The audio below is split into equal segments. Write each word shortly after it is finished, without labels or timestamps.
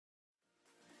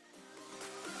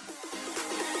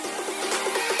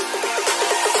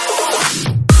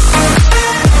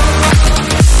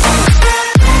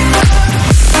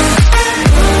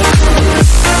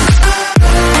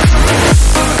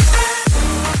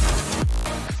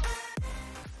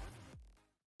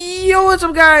What's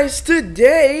up, guys?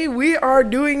 Today we are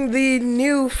doing the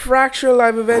new Fracture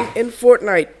Live event in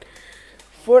Fortnite.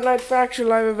 Fortnite Fracture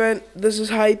Live event. This is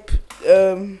hype.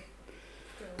 Come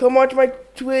watch my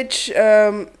Twitch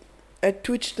at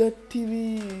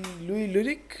twitch.tv Louis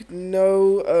Ludic.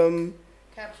 No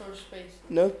caps or space.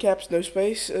 No caps, no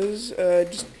spaces.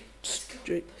 Just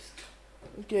straight.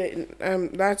 Okay.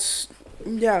 That's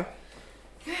yeah.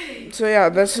 So yeah,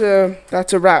 that's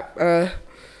a wrap.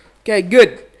 Okay,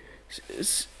 good.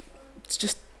 It's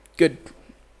just good.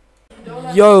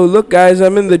 Yo, look, guys,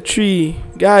 I'm in the tree.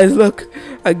 Guys, look,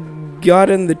 I got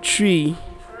in the tree.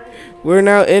 We're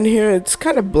now in here. It's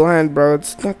kind of bland, bro.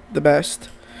 It's not the best.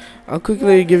 I'll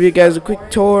quickly give you guys a quick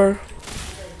tour.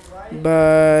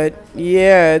 But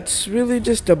yeah, it's really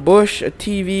just a bush, a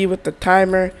TV with the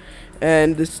timer,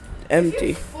 and it's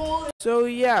empty. So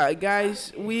yeah,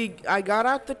 guys, I got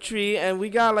out the tree and we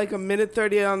got like a minute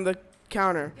 30 on the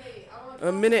counter.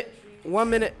 A minute, 1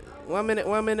 minute, 1 minute,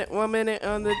 1 minute, 1 minute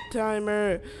on the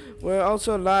timer. We're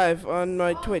also live on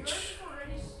my Twitch.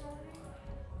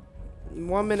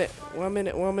 1 minute, 1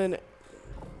 minute, 1 minute.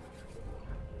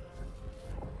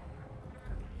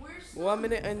 1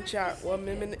 minute in chat, 1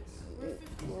 minute,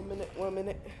 1 minute, 1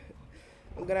 minute.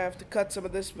 I'm gonna have to cut some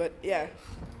of this, but yeah.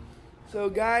 So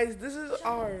guys, this is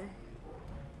our...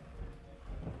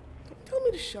 Tell me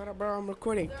to shut up, bro. I'm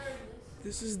recording.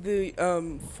 This is the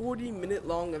 40-minute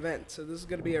long event, so this is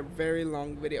gonna be a very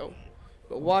long video.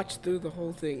 But watch through the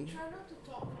whole thing. Try not to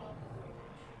talk loud.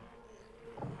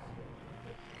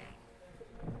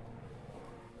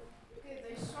 Okay,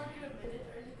 they started a minute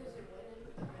early because they went in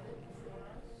a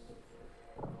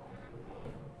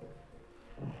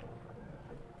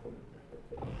minute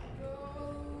before us.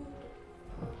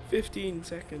 Go. 15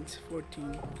 seconds,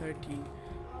 14, 13,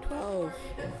 12,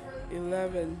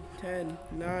 11, 10,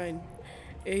 9,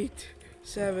 8,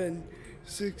 7,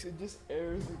 6. It just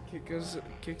errors and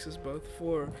kicks us both.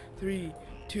 4, 3,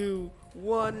 2,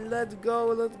 1. Let's go,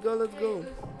 let's go, let's go.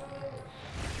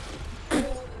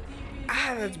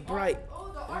 Ah, that's bright.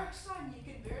 Oh, the arc sun, you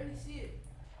can barely see it.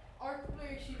 Arc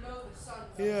players, you know the sun.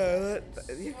 Yeah,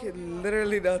 you can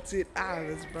literally not see it. Ah,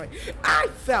 that's bright. I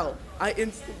fell. I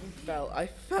instantly fell. I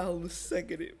fell the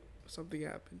second something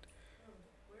happened.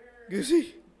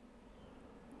 Goosey.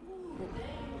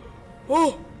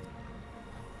 Oh!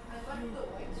 I like the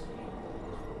white screen.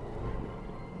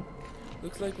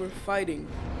 Looks like we're fighting.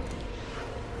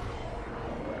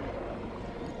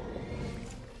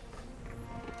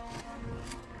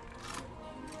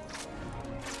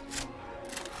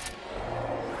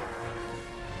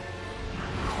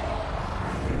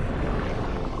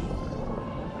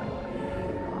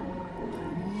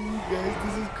 Guys,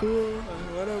 this is cool.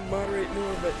 I wanna moderate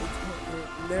more, but it's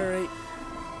not narrate.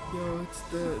 Yo, it's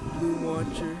the Blue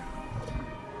Watcher,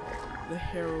 the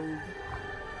Herald.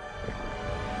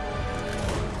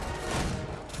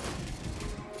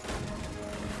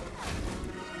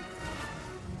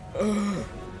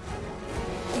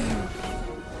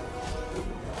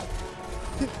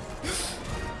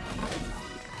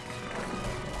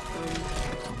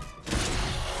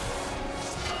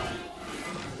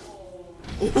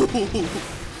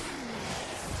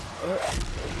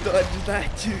 Dodge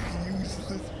that, you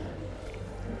useless.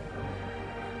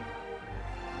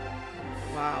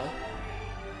 Wow.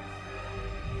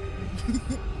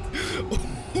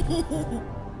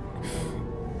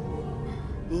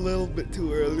 A little bit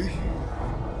too early.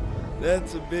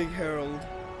 That's a big herald.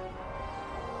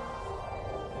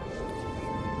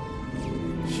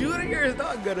 Shooting her is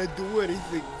not gonna do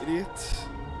anything, idiots.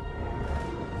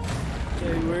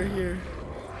 Okay, we're here.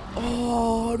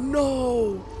 Oh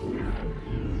no!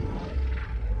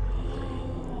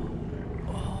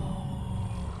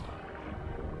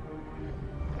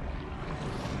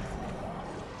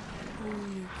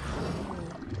 Holy cow.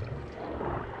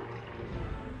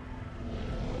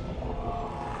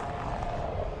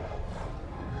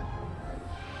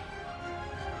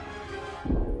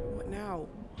 What now?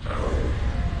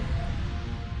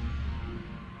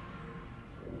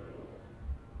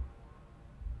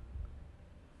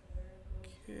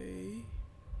 Okay.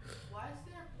 Why is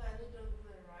there a planet on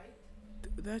the right?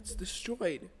 That's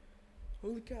destroyed.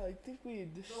 Holy cow, I think we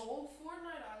The whole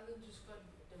Fortnite island just got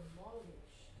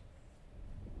demolished.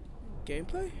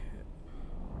 gameplay?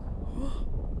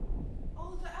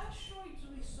 Oh, the asteroids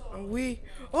we saw. Are we?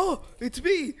 Oh, it's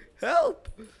me! Help!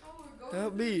 Oh, we're going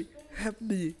Help to me! space. Help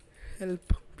me!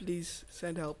 Help! Please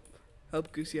send help.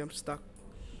 Help, Goosey, I'm stuck.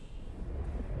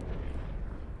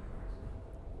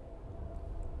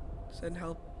 Send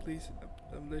help, please.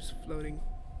 I'm just floating.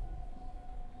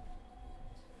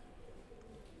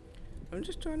 I'm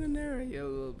just trying to narrate you a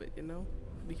little bit, you know?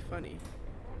 be funny.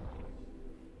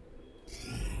 It's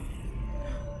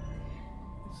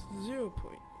the 0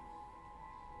 point.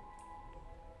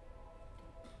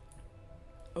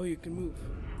 Oh, you can move.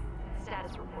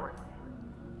 Status report.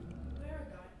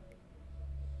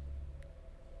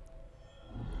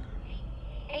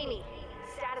 Amy,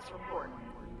 status report.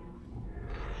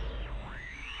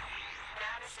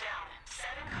 Nav is down. 7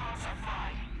 comms are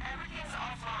fried. Everything's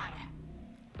offline.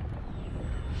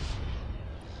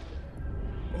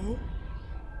 Oh?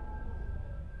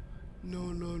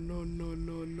 No, no, no, no,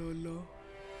 no, no, no.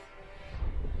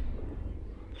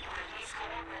 Release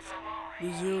coordinates are low.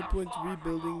 The 0 point's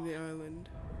rebuilding the island.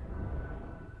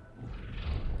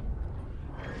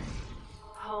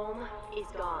 Home is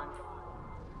gone.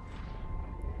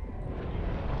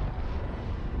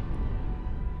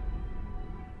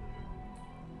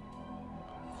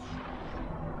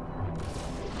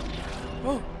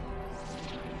 Oh!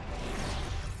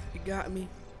 It got me.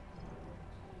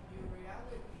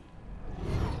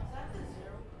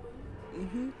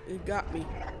 It got me.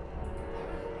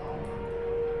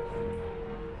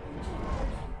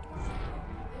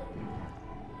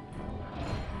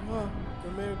 Oh,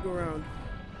 the merry-go-round.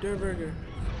 Durburger.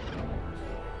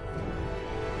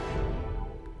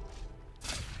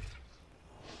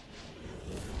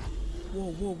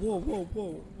 Whoa, whoa, whoa, whoa,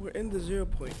 whoa. We're in the 0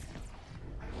 point.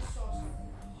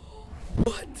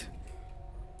 What?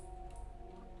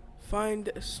 Find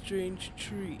a strange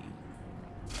tree.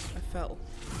 I fell.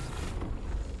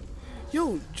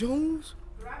 Yo, Jones.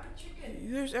 Grab a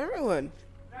chicken. There's everyone.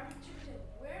 Grab a chicken.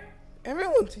 Where?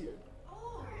 Everyone's here.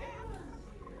 Oh, everyone's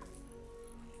here.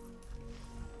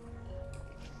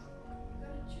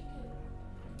 Got a chicken.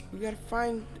 We gotta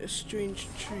find a strange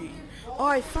tree. Oh,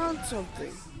 I found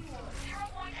something. 0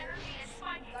 point energy is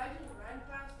spiking. Guy just ran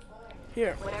past the ball.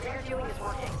 Here. Whatever you're doing is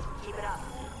working. Keep it up.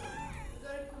 You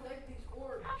gotta collect these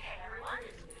orbs. Okay, everyone.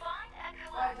 Find and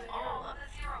collect all of the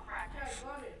 0 Okay, fragments. I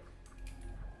got it.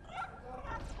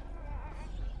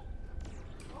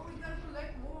 Oh, we gotta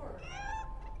collect more.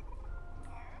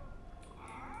 I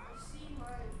see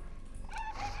mine.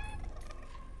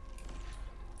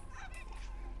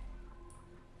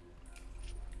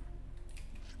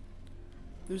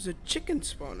 There's a chicken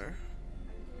spawner. Collected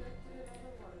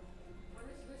another one. What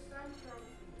is this time from?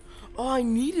 Oh, I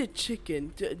need a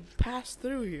chicken to pass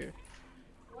through here.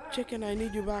 What? Chicken, I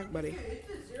need you back, buddy. It's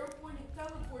a 0 point. It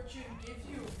teleports you and gives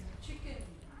you chicken.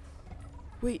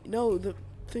 Wait, no, the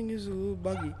thing is a little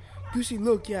buggy. Goosey,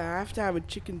 look, yeah, I have to have a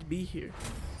chicken to be here.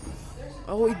 There's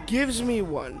a Oh, it gives me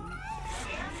one. Some of the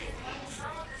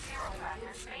 0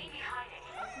 fragments may be hiding.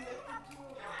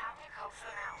 You'll have to coax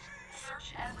them out.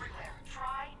 Search everywhere.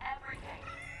 Try everything.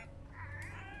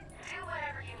 Do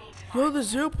whatever you need to find. Yo, the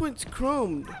 0 point's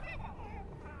chromed.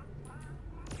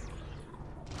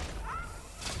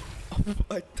 Oh,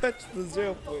 I touched the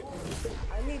 0 point.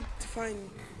 I need to find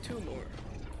 2 more.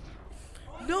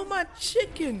 No, my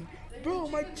chicken! Bro,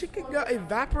 my chicken got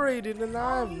evaporated and now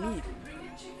I have meat. bring the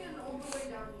chicken all the way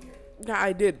down here. Yeah,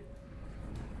 I did.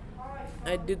 Alright,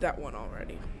 I did that one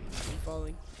already. I'm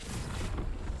falling.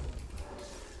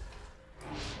 I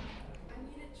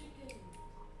need a chicken.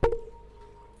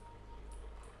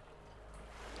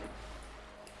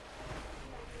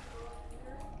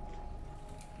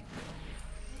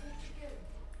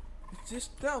 Is this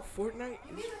now Fortnite?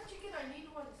 Give me the chicken, I need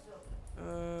one still.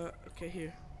 Okay,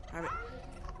 here. Have it.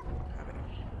 Have it.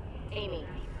 Amy,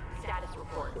 status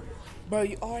report. Bro,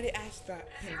 you already asked that.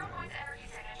 0 point's energy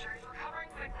signature is recovering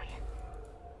quickly.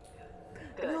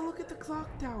 Yo, Good. look at the clock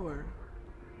tower.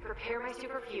 Prepare my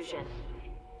superfusion.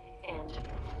 And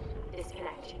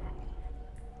disconnect.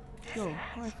 Yo,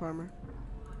 hi, farmer.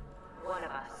 One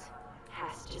of us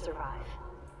has to survive.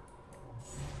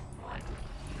 What?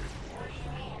 What do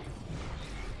you mean?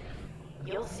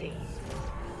 You'll see.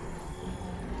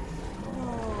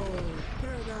 Oh,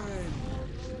 paradigm.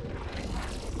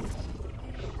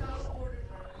 Teleported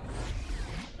her.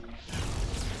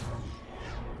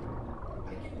 I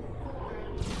can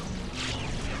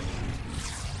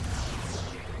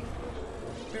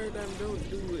Paradigm, don't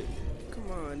do it. Come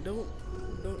on, don't.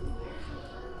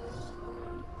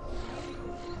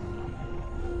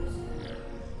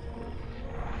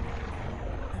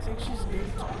 I think she's going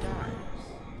to die.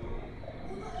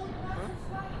 Huh?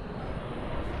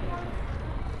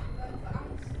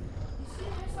 You see,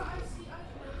 there's the icy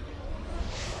ice.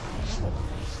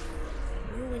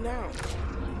 Where are we now?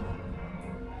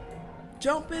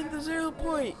 Jump in the 0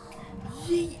 point.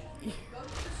 Yeet. Looks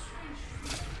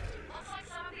like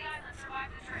some of the islands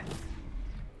survived the trip.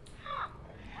 Huh.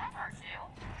 That part's new.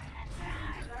 And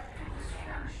that.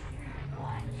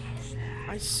 What is that?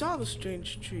 I saw the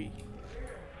strange tree.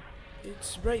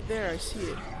 It's right there, I see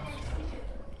it.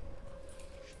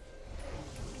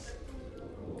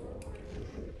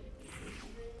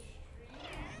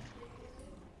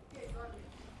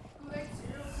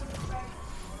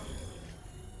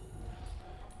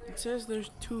 It says there's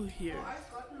 2 here.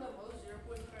 I've gotten the most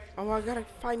 0.5. Oh, I gotta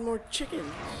find more chickens. You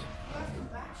have to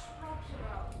match props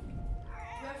around.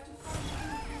 You have to find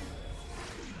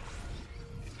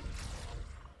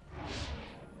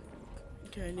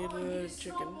Okay, I need a another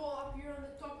chicken. snowball up here on the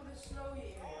top of the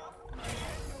snowy area.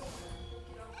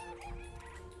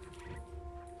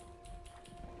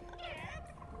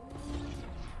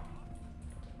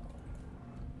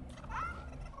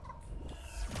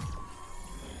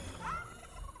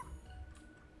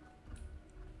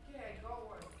 Okay, I got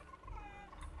one.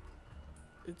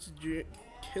 It's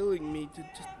killing me to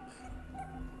just.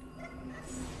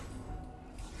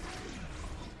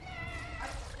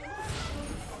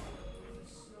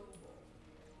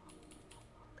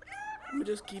 Let me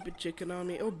just keep a chicken on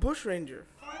me. Oh, bush ranger.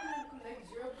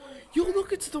 Yo,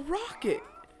 look, it's the rocket.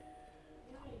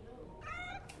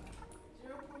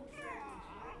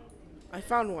 I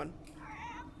found one.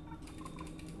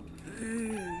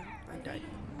 I died.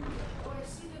 Oh, I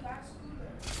see the last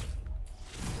cooler.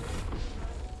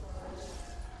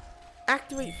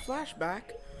 Activate flashback.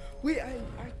 Wait, I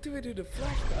activated a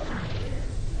flashback.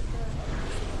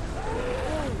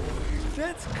 Oh,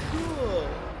 that's cool.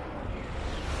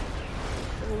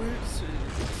 Oh, it's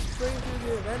explained through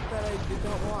the event that I did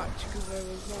not watch because I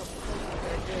was not playing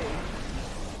that day.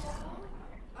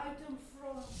 Item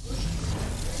from Bush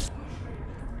Ranger.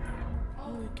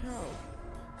 Holy cow.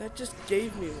 That just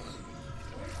gave me one.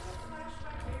 Where's the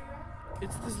flashback area?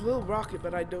 It's this little rocket,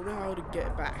 but I don't know how to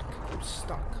get back. I'm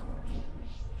stuck.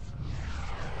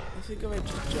 I think I might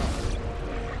just jump.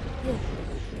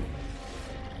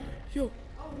 Yo.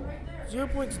 Oh, right there. 0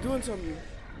 Point's doing something.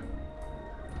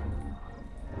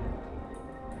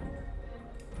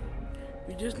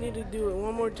 We just need to do it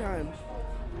one more time. Okay,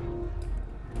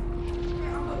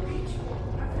 I'm a beach ball.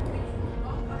 That's a beach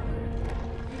ball. Not other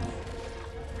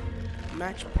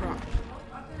Match prop.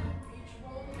 beach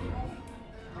balls off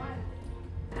the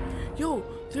island. Yo,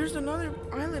 there's another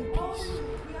island piece.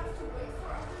 We have to wait for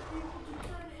other people to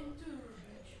turn into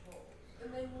beach balls. And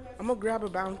then we have I'm gonna grab a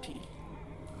bounty.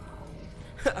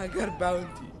 I got a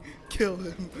bounty. Kill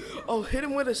him. Oh, hit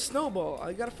him with a snowball.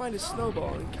 I gotta find a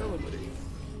snowball and kill him with it.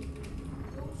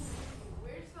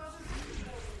 Where's the other beach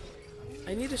ball?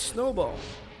 I need a snowball.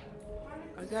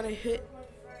 I gotta hit.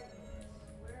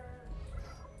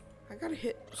 I gotta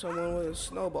hit someone with a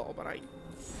snowball, but I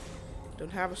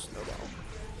don't have a snowball.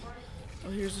 Oh,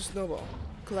 here's a snowball.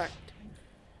 Collect.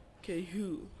 Okay,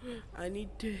 who? I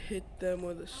need to hit them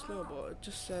with a snowball. It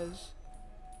just says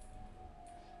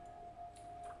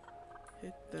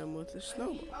hit them with a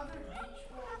snowball. Other beach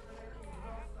balls that I can get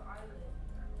off the island.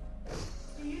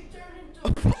 Can you turn into a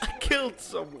beach I killed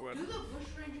someone. Do the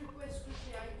bush ranger quest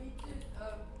quickly. I need to so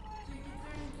you can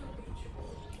turn into a beach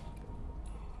ball.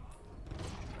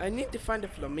 I need to find a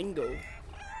flamingo.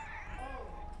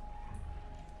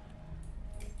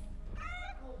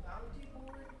 Oh, bounty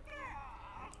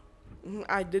board.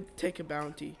 I did take a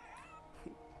bounty.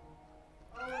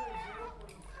 Oh, 0.5.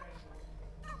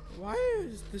 Why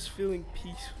is this feeling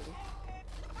peaceful?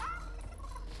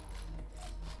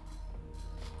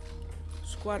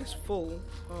 Squad is full.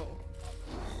 Oh.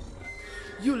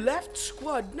 You left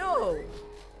squad? No!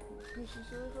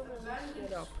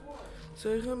 Get up. So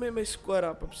you're gonna make my squad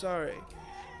up, I'm sorry.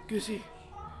 Goosey.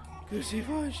 Goosey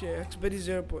Voice, expedi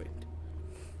 0 Point.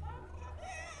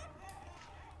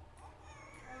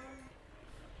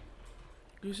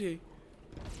 Goosey.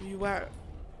 Where you at?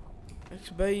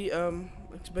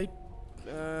 Expedi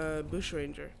Bush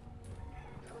Ranger.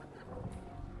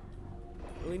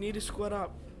 We need to squad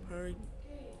up. Hurry.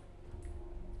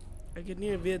 I can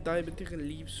near weer die betekent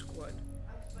leave squad.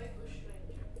 It's by bush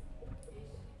ranger.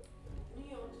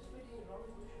 Neon is bij die wrong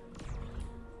bush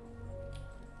ranger.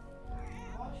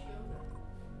 Wash Yoda.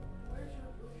 Where's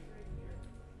your bush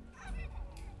ranger?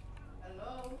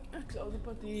 Hello? Ik zal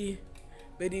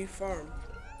bij die farm.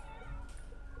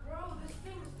 Bro, this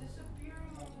thing's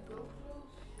disappearing on the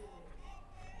GoPros.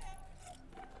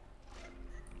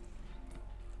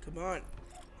 Come on.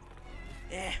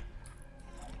 Yeah.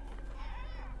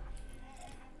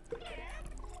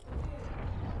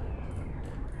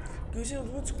 Goosey,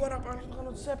 let's squad up, anders gaan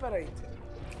we separate.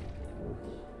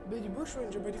 Bij die bush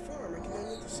ranger, bij die farm, ik kan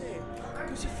niet te zeggen.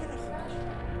 Goosey, vinnig.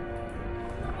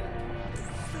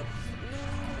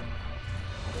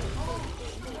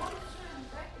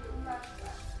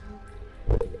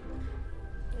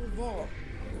 Waar?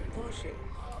 Waar is hij?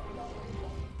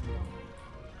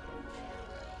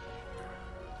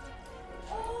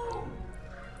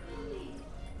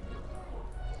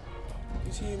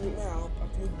 Goosey, you need my help.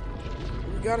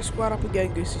 We gotta squat up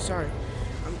again, Goosey. Sorry.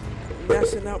 I'm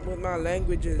messing up with my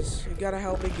languages. You gotta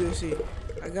help me, Goosey.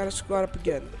 I gotta squat up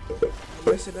again.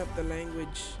 I'm messing up the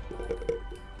language.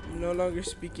 I'm no longer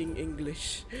speaking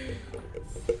English.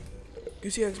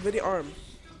 Goosey, hands by the arm.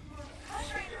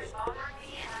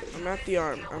 I'm at the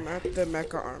arm. I'm at the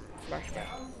mecha arm. Flashback.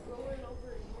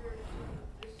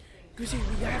 Goosey,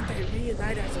 we have to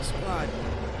reunite as a squad.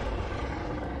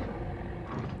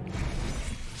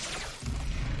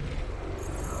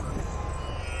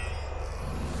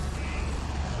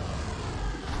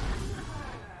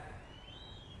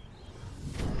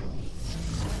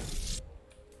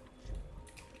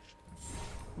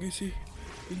 Goosey,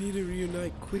 we need to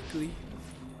reunite quickly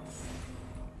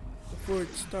before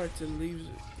it starts and we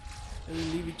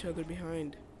leave each other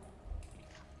behind.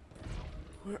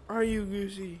 Where are you,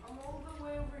 Goosey? I'm all the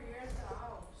way over here at the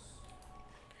house.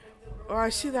 Like the Oh, I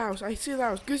see the house. I see the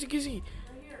house. Goosey, Goosey.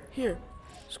 right here. Here.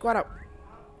 Squat up.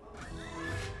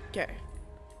 Okay.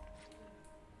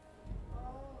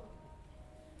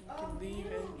 You can leave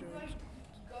and join. Like,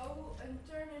 go and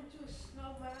turn into a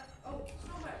snowman. Oh,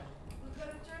 snowman. We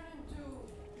gotta turn into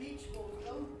beach balls.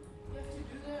 Don't you have to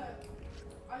do the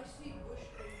icy bush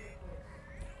thing real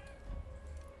quick.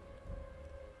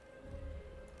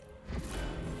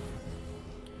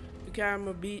 Okay, I'm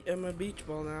a beach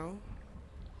ball now.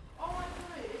 Oh, I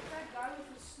got it. It's that guy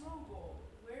with the snowball.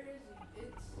 Where is he?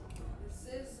 It's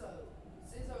Zizzo.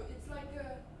 Zizzo. It's like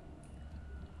a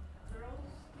girl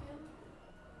skin.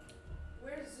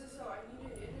 Where's Zizzo? I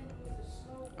need to hit him with a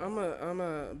snowball. I'm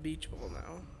a beach ball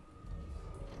now.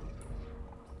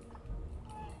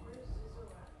 Where's Zizzo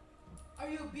at? Are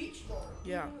you a beach ball?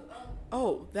 Yeah. You,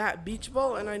 Oh, that beach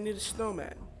ball, and I need a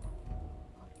snowman.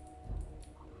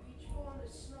 beach ball and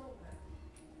a snowman.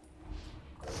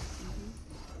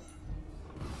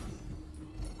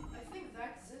 I think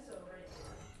that's Zizzo right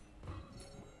there.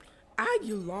 Ah,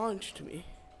 you launched me. Is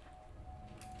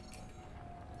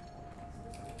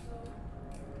this Zizzo?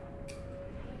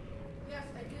 Yes,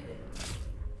 I did it.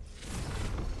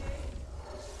 Okay.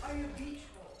 Are you a beach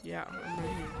ball? Yeah, I'm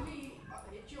right here. Let me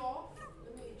hit you off.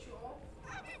 Let me hit you off.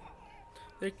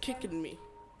 They're kicking me.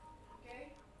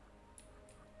 Okay.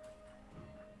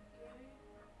 Okay.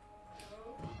 Go.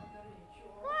 I gotta hit you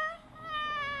off.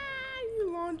 You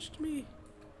launched me.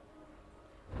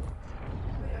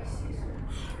 Wait, I see something.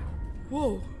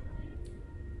 Whoa.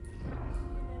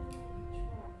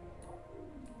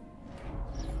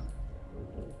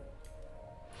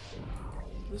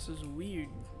 This is weird.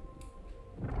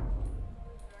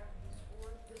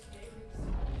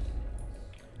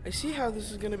 I see how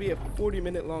this is gonna be a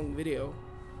 40-minute long video.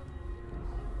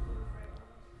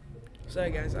 Sorry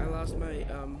guys, I lost my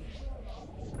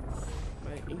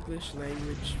my English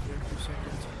language for a few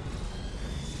seconds.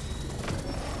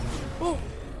 Oh!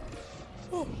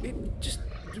 Oh, it just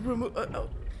removed. Oh,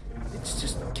 it's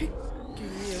just kicking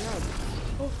me around.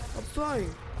 Oh, I'm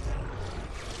flying.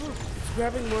 Oh, it's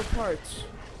grabbing more parts.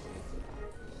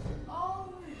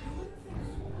 Oh, you would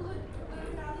split the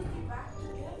reality back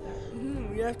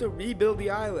together. We have to rebuild the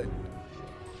island.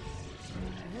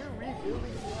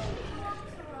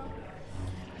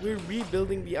 We're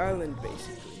rebuilding the island,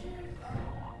 basically.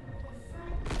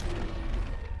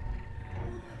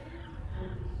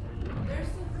 There's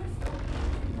the rift open.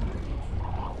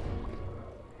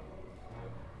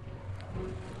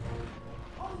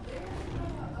 Oh, there's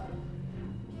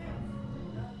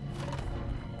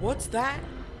What's that?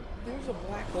 There's a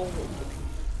black hole opening.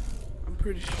 I'm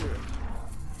pretty sure.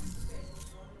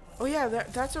 Oh yeah,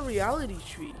 that's a reality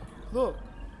tree. Look.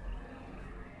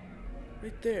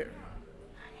 Right there. A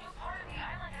new part of the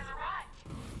island has arrived.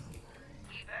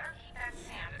 We better keep that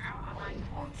sand out of my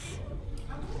ports.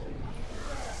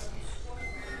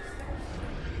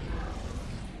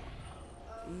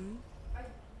 I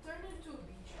turned into a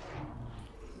beach ball.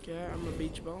 Okay, I'm a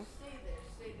beach ball. Stay there,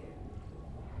 stay there.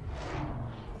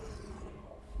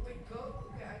 Wait, go.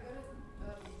 Okay, I gotta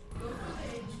go to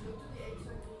the edge. Go to the edge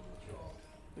so I can hit you off.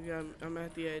 Okay, I'm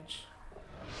at the edge.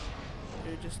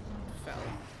 You just fell.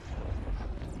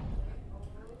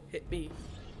 Hit me.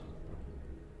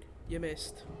 You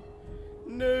missed.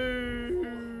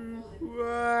 No.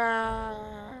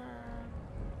 Ah.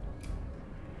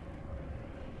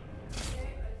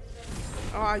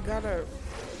 Oh, I gotta.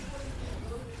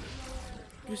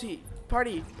 You see,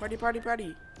 party, party, party,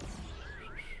 party.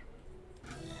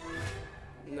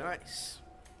 Nice.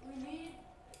 We need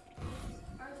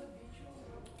as a beach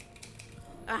ball.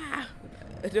 Ah,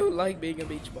 I don't like being a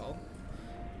beach ball.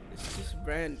 It's just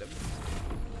random.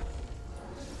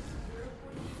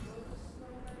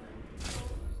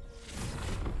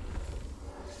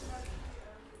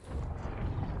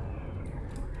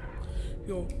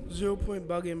 Yo, 0 point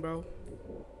bugging, bro.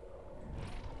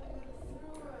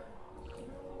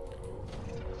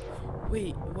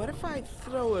 Wait, what if I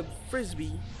throw a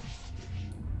frisbee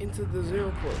into the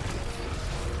 0 point?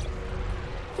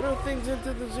 Throw things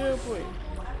into the 0 point.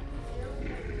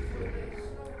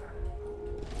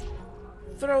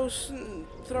 Throw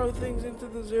things into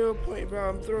the 0 point, bro.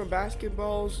 I'm throwing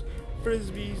basketballs,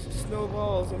 frisbees,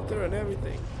 snowballs. I'm throwing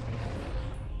everything.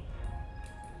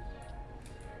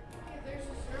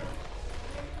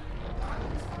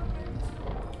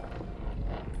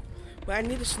 But I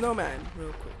need a snowman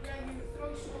real quick. Yeah, you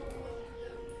throw snowball into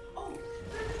the. Oh,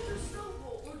 turn into a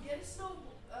snowball or get a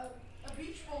snowball, a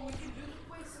beach ball. We can do the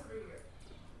quiz over here.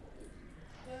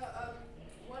 The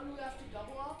one we have to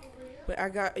double up over here. But I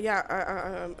got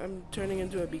I'm turning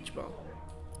into a beach ball.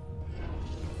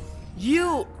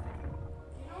 You.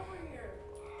 Get over here.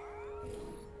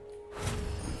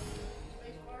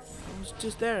 Spacebar. I was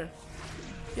just there.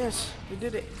 Yes, we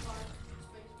did it.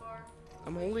 Spacebar.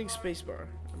 I'm holding spacebar.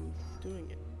 I'm doing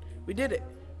it. We did it.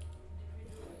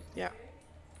 Yeah.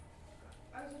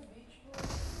 As a beach ball.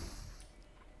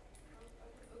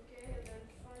 Okay, and then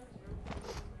find zero.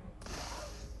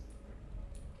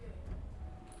 Okay.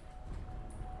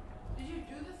 Did you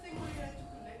do the thing where you had to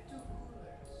connect two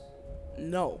coolers?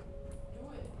 No. Do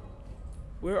it.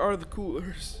 Where are the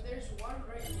coolers? There's one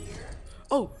right here.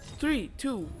 Oh, 3,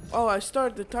 2. Oh, I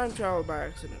started the time trial by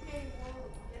accident. Okay, well,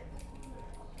 get the coolers.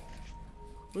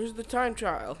 Where's the time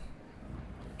trial?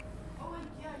 Oh, and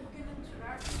yeah, you can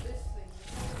interact with this thing.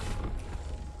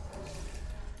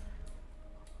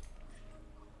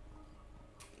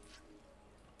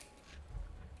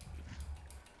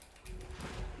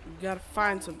 You gotta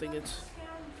find something. It's Scan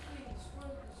things for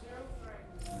the zero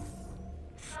fragments.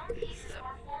 Some pieces of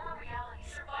our former reality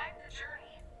survived the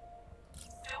journey.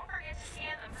 Don't forget to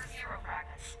scan them for zero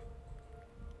fragments.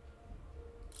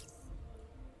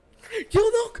 Yo,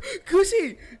 look,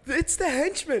 Goosey, it's the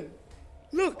henchman.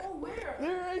 Look, Oh, where?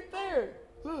 they're right there.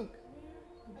 Look,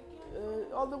 I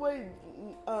can't all the way,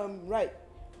 right,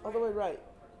 all the way right.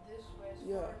 this way as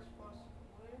Yeah. far as possible.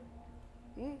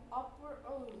 Where? Upward.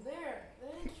 Oh, there. The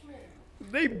henchman.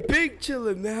 They big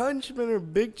chillin'. The henchmen are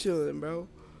big chillin', bro.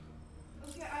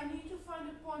 Okay, I need to find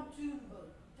a pontoon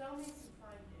boat. Tell me to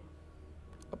find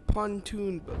it. A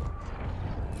pontoon boat.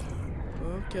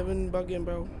 Oh, Kevin bugging,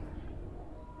 bro.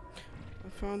 I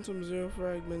found some zero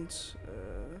fragments.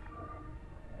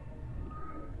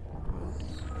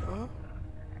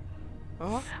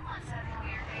 Someone's having a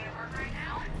weird day at work right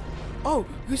now. Oh,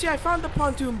 you see, I found the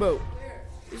pontoon boat. Where?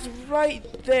 It's right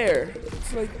there.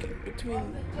 It's like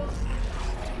between, The tilt.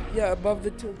 yeah, above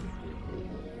the tilt. There.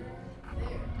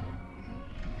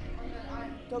 On that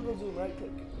island. Toggle zoom, right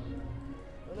click.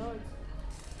 Oh no, it's.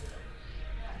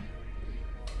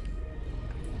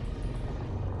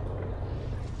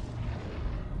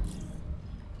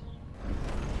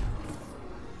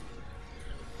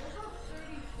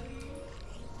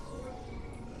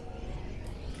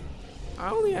 I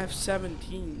only have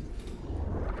 17.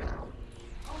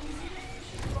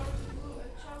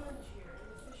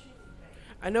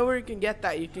 I know where you can get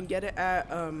that. You can get it at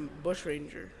Bush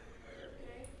Ranger.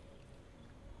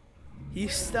 He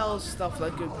sells stuff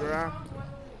like a grab.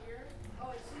 Oh,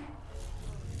 I see.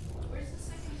 Where's the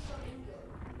second flamingo?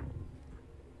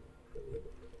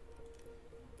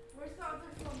 Where's the other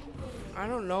flamingo? I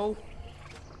don't know.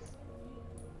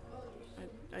 Oh,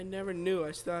 I never knew.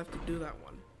 I still have to do that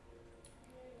one.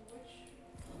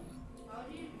 how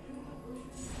do you do the bush?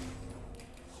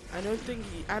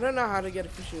 I don't know how to get a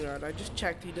fishing rod. I just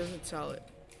checked. He doesn't sell it.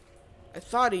 I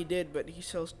thought he did, but he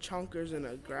sells chonkers and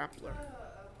a grappler.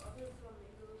 Other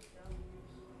flamingos down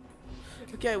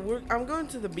here. Okay, I'm going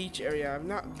to the beach area. I've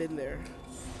not been there.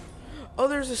 Oh,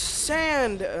 there's a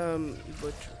sand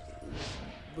bush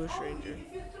ranger.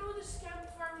 If you throw the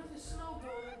campfire with a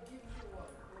snowball, it gives you one.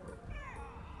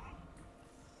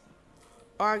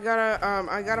 Oh, I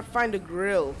gotta find a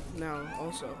grill now.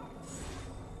 Also,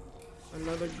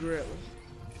 another grill.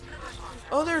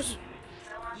 Oh, there's. Still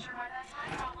not sure why that's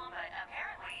my problem, but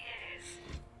apparently it is.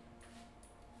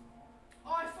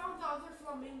 Oh, I found the other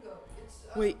flamingo. It's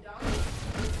Wait. down.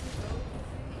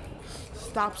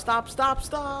 Stop! Stop! Stop!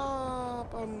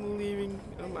 Stop! I'm leaving.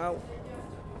 I'm out.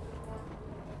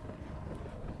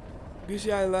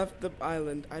 Goosey, I left the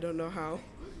island. I don't know how.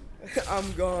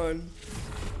 I'm gone.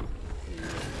 Oh,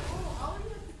 how are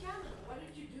you at the cannon? What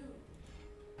did you do?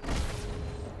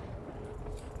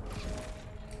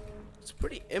 It's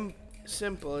pretty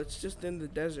simple. It's just in the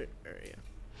desert area.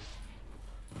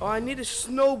 Oh, I need a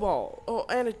snowball. Oh,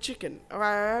 and a chicken. Oh,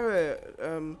 I have a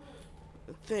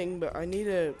thing, but I need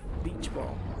a beach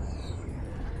ball.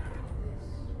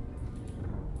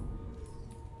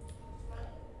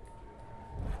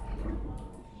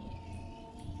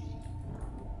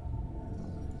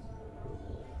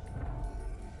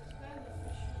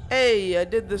 Hey, I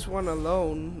did this one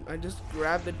alone. I just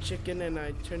grabbed the chicken and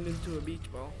I turned it into a beach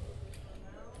ball.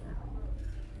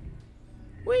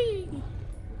 Whee!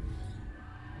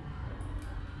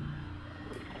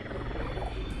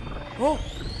 Oh!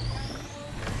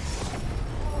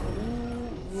 Ooh,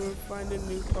 we're finding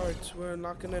new parts. We're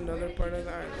unlocking another part of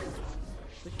the island.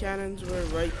 The cannons were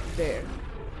right there.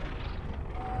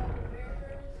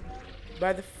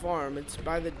 By the farm. It's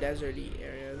by the deserty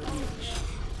area, the beach.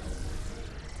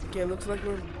 Okay, looks like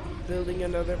we're building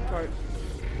another part.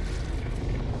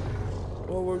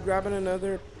 Well, we're grabbing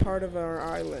another part of our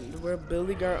island. We're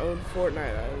building our own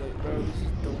Fortnite island, bro. This is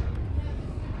dope.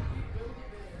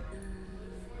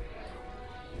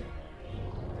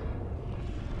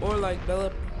 Or like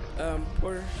Bella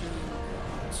Porter's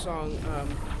song,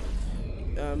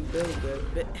 build a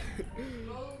bit.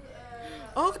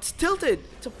 Oh, it's tilted.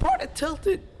 It's a part of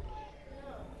tilted.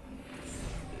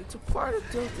 It's a part of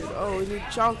tilted. Oh, we need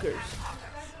chonkers.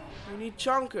 We need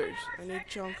chonkers. I need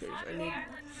chonkers. I need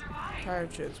tire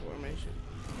transformation.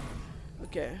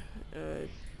 Okay.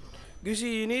 Goosey,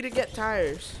 you need to get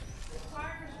tires.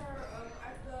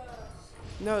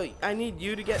 No, I need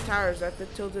you to get tires at the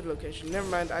tilted location. Never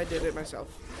mind, I did it myself.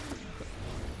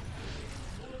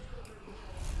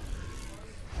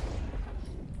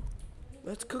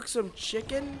 Let's cook some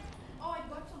chicken. Oh, I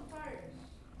got some tires.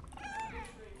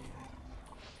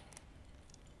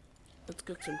 Let's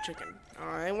cook some chicken.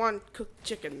 I want cooked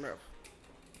chicken, bro.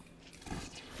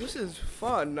 This is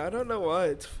fun. I don't know why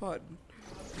it's fun.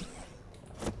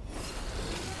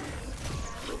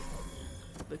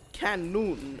 The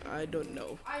cannon. I don't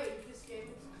know.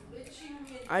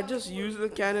 I just use the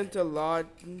cannon to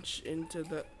launch into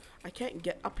the... I can't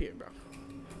get up here, bro.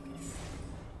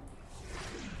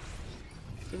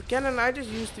 The cannon I just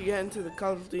used to get into the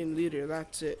Caldine leader.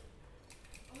 That's it.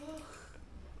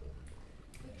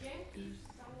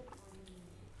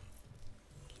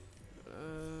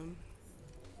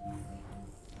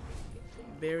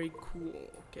 Very cool.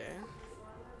 Okay.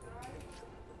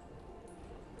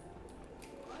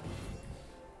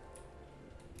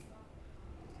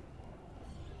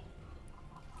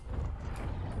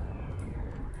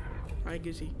 Hi,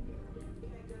 Goosey.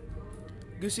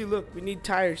 Goosey, look, we need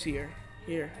tires here.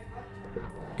 Here.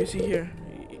 Goosey, here.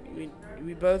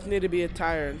 We both need to be a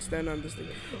tire and stand on this thing.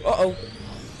 Uh-oh.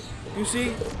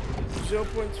 Goosey, 0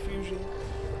 points fusion.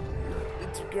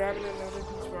 It's grabbing another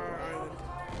piece for our island.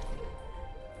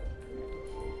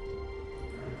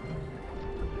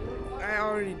 I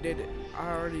already did it. I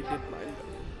already did mine.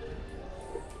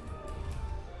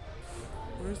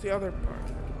 Where's the other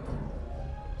part?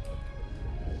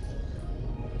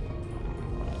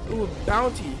 Ooh, a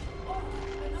bounty.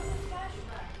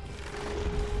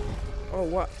 Oh,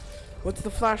 what? What's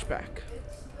the flashback?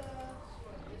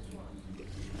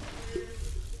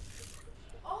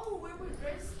 Oh, where we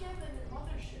raised Kevin and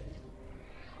Mothership.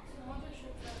 It's the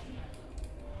Mothership flashback.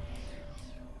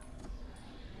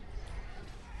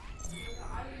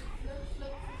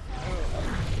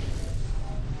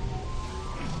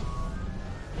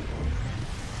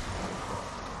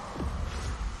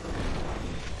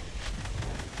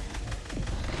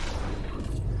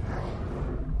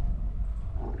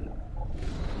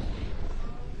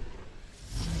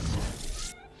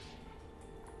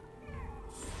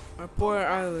 Our poor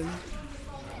island.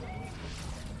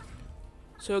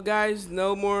 So guys,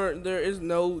 no more, there is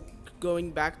no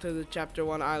going back to the chapter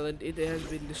 1 island. It has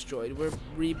been destroyed. We're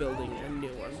rebuilding a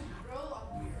new one.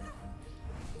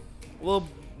 Well,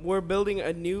 we're building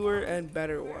a newer and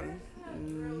better one.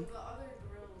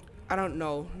 I don't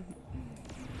know.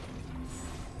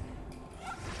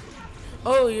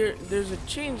 Oh, there's a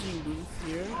changing booth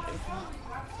here.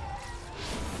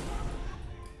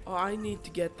 Oh, I need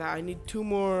to get that. I need two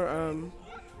more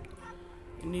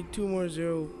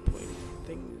 0 point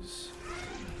things.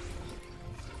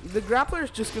 The grappler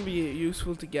is just gonna be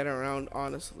useful to get around,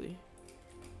 honestly.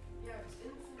 Yeah, it's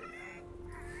infinite.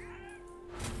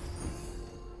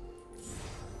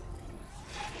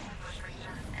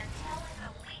 And tell him to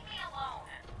leave me alone.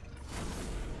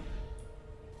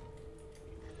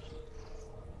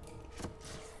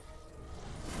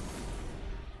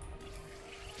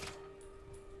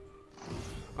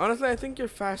 Honestly, I think you're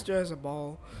faster as a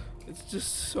ball. It's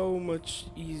just so much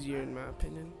easier in my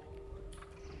opinion.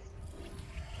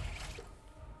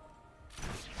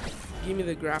 Give me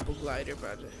the grapple glider,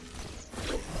 brother.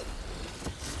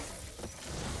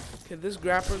 Okay, this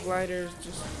grapple glider is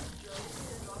just...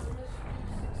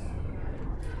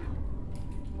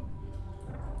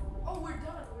 Oh, we're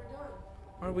done. We're done.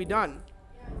 Are we done?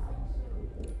 Yeah, I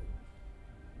think so.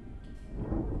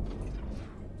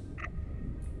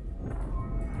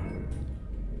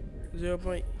 0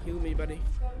 point, heal me, buddy.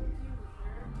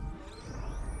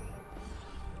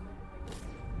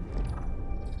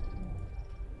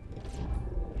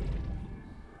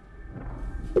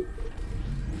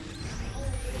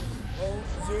 Oh,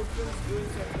 0 point's doing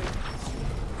something.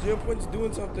 0 point's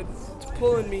doing something. It's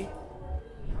pulling me.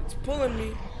 It's pulling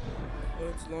me. Oh,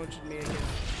 it's launching me again.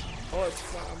 Oh, I'm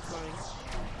flying.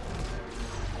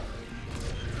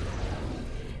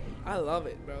 I love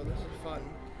it, bro. This is fun.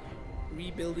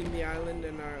 Rebuilding the island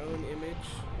in our own image.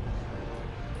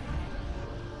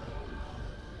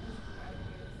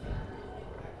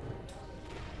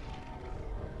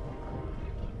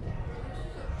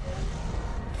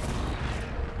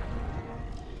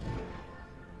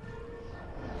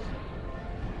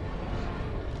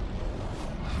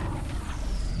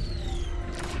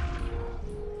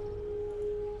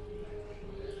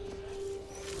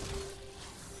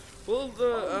 Well,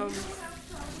 the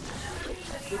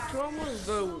Chrome was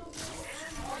the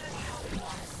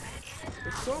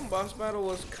Chrome boss battle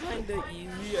was kinda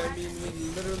easy. I mean, we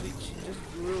literally just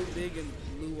grew big and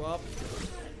blew up.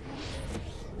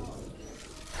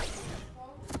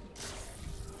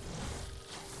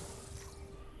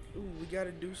 Ooh, we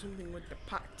gotta do something with the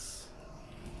pots.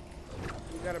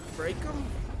 We gotta break them.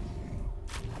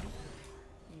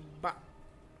 But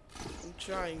I'm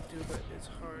trying to, but it's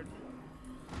hard.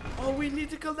 Oh, we need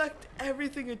to collect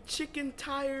everything, and chicken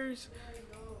tires.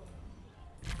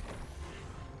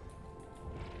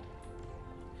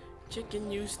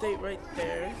 Chicken U state right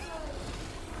there.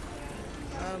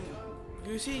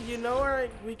 Goosey, you know where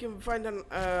we can find an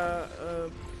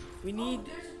we need.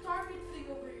 There's a target thing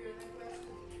over here.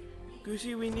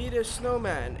 Goosey, we need a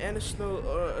snowman and a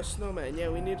snowman. Yeah,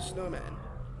 we need a snowman.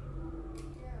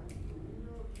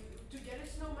 To get a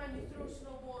snowman, you throw a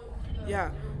snowball.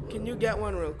 Yeah, can you get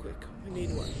one real quick? We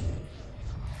need one.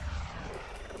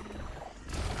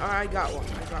 I got one.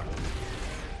 I got one.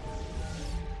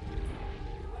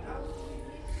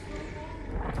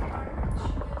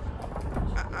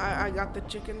 I got the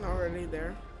chicken already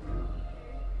there.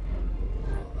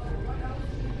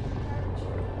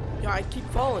 Yeah, I keep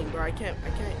falling, bro. I can't.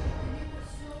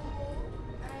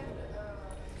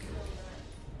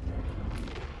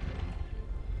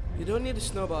 You don't need a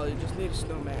snowball, you just need a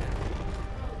snowman.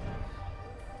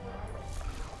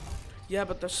 Yeah,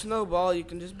 but the snowball, you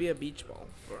can just be a beach ball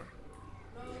for.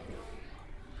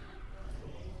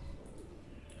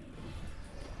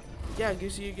 Yeah,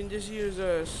 Goosey, you can just use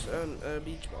a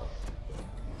beach ball.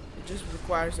 It just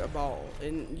requires a ball.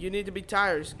 And you need to be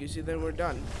tires, Goosey, then we're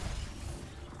done.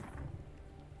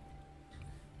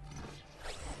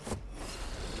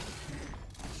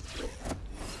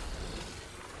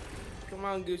 Come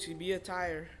on, Goosey, be a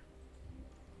tire.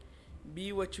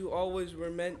 Be what you always were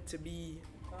meant to be.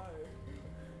 Tired.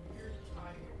 You're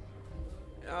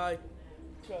tired.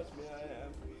 Trust me, I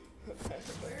am.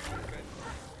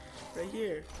 Right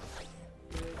here.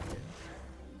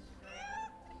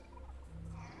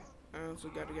 I also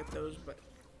gotta get those, but.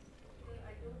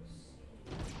 I don't see.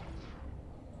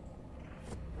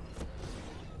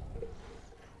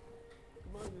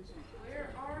 Come on, Goosey. Where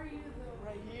are you though?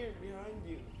 Right here, behind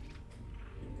you.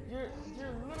 You're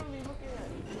literally looking at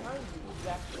it behind you.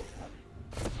 Exactly.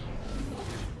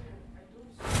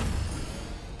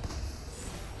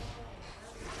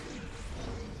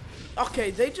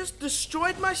 Okay, they just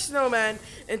destroyed my snowman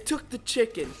and took the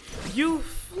chicken. You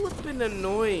flippin'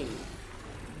 annoying.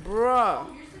 Bruh.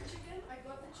 Oh, here's the chicken. I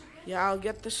got the chicken. Yeah, I'll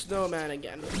get the snowman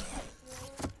again.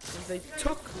 They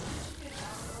took.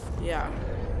 Yeah.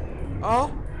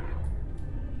 Oh.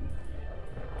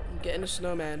 I'm getting a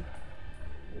snowman.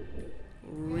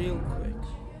 Real quick.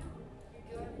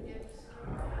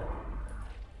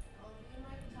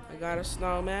 I got a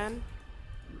snowman.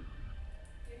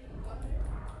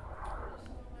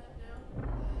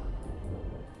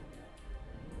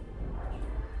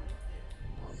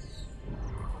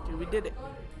 Dude, we did it.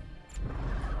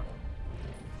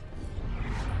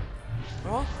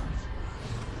 Oh.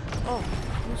 Oh.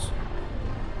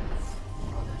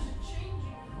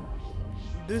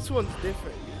 This one's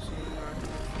different. You see.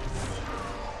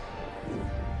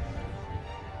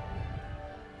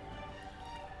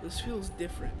 This feels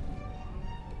different.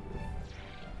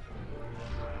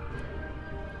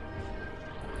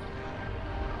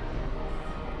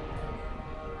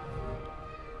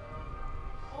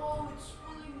 Oh, it's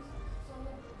pulling some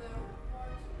of the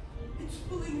parts. It's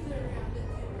pulling the reality.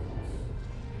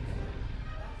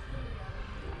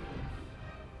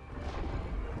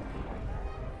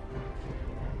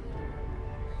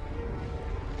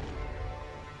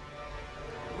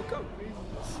 Look how crazy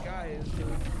the sky is, dude.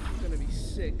 It's gonna be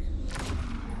sick.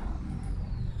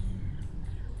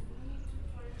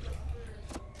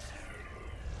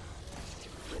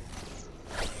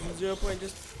 0 point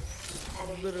just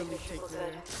Energy literally signature take their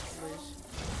good. place.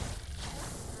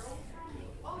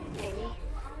 Amy,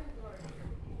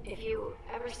 if you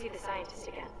ever see the scientist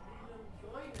again,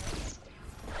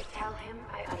 tell him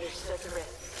I understood the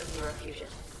risks of zero fusion.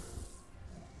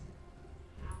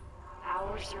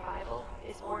 Our survival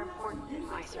is more important than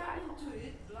my survival.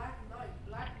 Black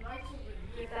Knight's over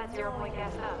here. Keep that 0 point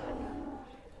gas up and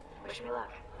wish me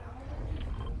luck.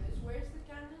 Where's the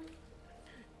cannon?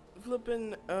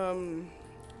 Flippin',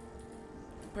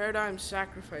 Paradigm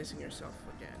sacrificing herself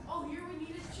again. Oh, here we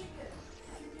need a chicken.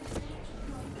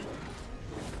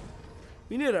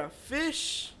 We need a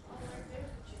fish.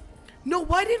 No,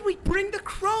 why did we bring the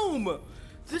chrome?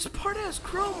 This part has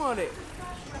chrome on it.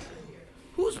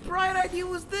 Whose bright idea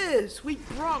was this? We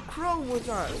brought chrome with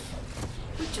us.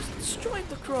 We just destroyed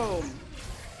the chrome.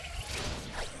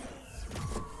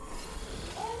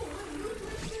 Oh, wait, look,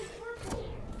 this purple.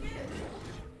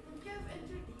 Kev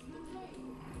entered the UK.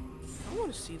 I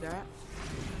want to see that.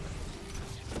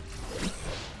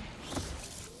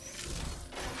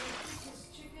 This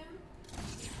chicken.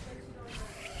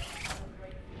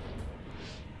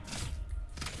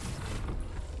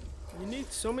 You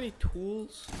need so many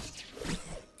tools.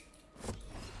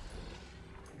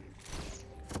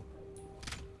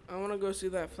 I want to go see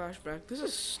that flashback. This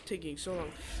is taking so long.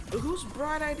 But whose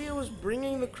bright idea was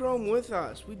bringing the chrome with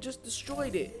us? We just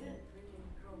destroyed it.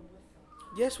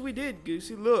 Yes, we did,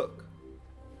 Goosey. Look.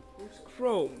 There's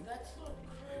chrome. That's not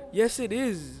chrome. Yes, it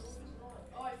is.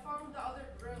 Oh, I found the other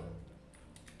grill.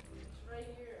 It's right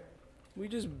here. We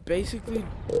just basically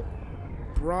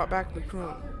brought back the Other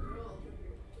chrome. grill over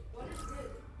here. What is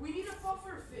this? We need a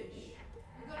puffer fish.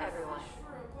 We got Everyone. a fish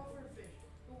for a puffer fish.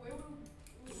 But where would we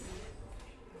get the fish?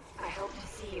 I hope to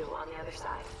see you on the other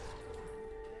side.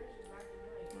 There's Black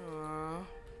Knight. Aww.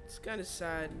 It's kind of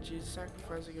sad. She's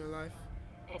sacrificing her life.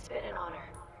 It's been an honor.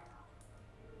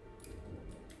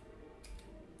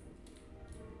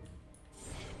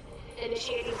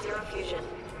 Initiating zero fusion.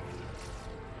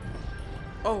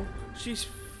 Oh, she's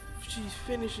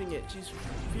finishing it. She's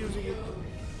fusing it.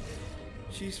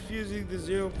 She's fusing the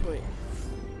 0 point.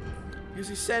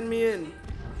 Goosey, send me in.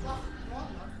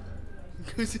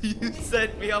 Goosey, you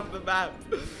sent me off the map.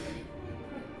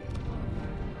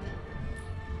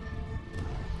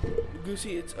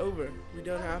 Goosey, it's over. We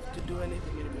don't have to do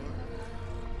anything anymore.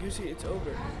 Goosey, it's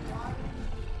over.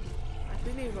 I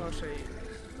believe I'll show you.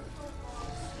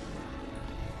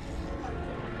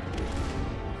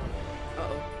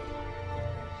 Uh-oh.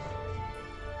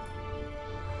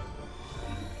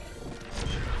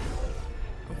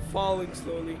 I'm falling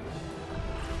slowly.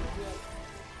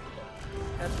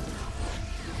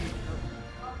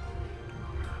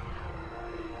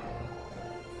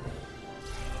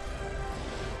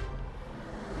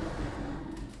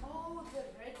 Oh, the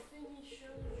red thing he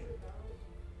shows you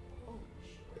now. Oh,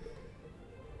 shit.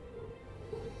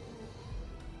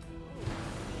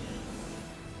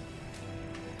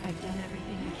 I've done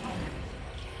everything I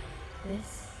can.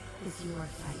 This is your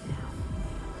fight now.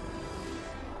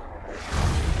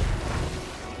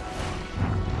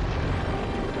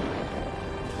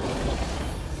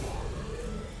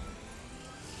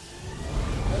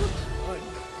 That looks fun.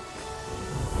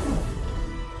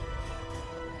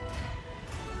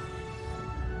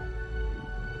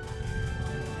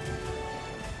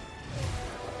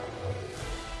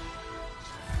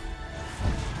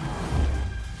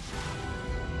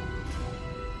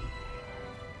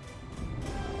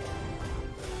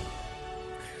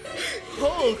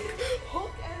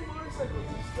 Hulk and motorcycles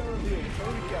are still here.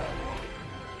 Holy cow.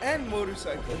 And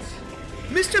motorcycles.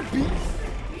 Mr. Beast?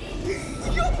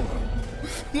 Yo!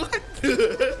 What the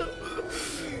hell?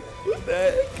 What the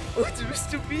heck? What's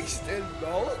Mr. Beast and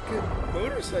Hulk and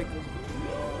motorcycles?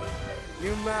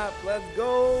 New map, let's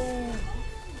go!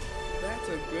 That's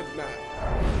a good map.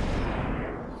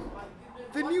 My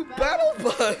goodness, The what new battle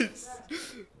bus!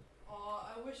 Oh,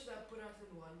 I wish that put us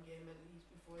in one game at least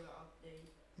before the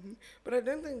update. But I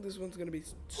don't think this one's gonna be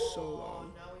so Oh,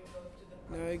 long. now we go to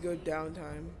the. Now we go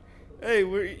downtime. Hey,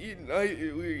 we're eating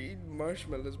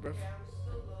marshmallows, bro. Yeah, I'm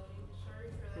still loading. Sorry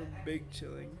for We're that. big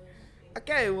chilling.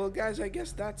 Okay, well, guys, I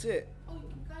guess that's it. Oh, you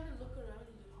can kind of look around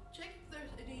a little. Check if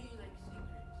there's any like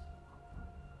secrets.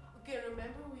 Okay,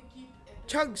 remember we keep.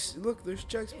 Chugs! Look, there's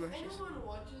chug If splashes. anyone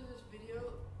watches this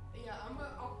video, yeah, I'm gonna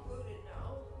upload it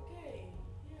now. Okay.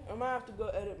 Yeah. I might have to go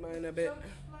edit mine a bit. Chug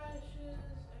splashes,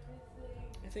 everything.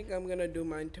 I think I'm gonna do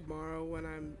mine tomorrow when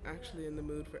I'm actually in the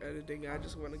mood for editing. I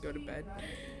just want to go to bed.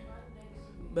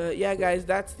 But yeah, guys,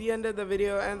 that's the end of the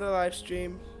video and the live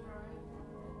stream.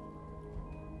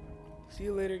 See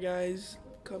you later, guys.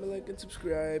 Comment, like, and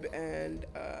subscribe, and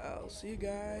I'll see you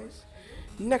guys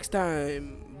next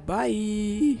time.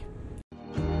 Bye.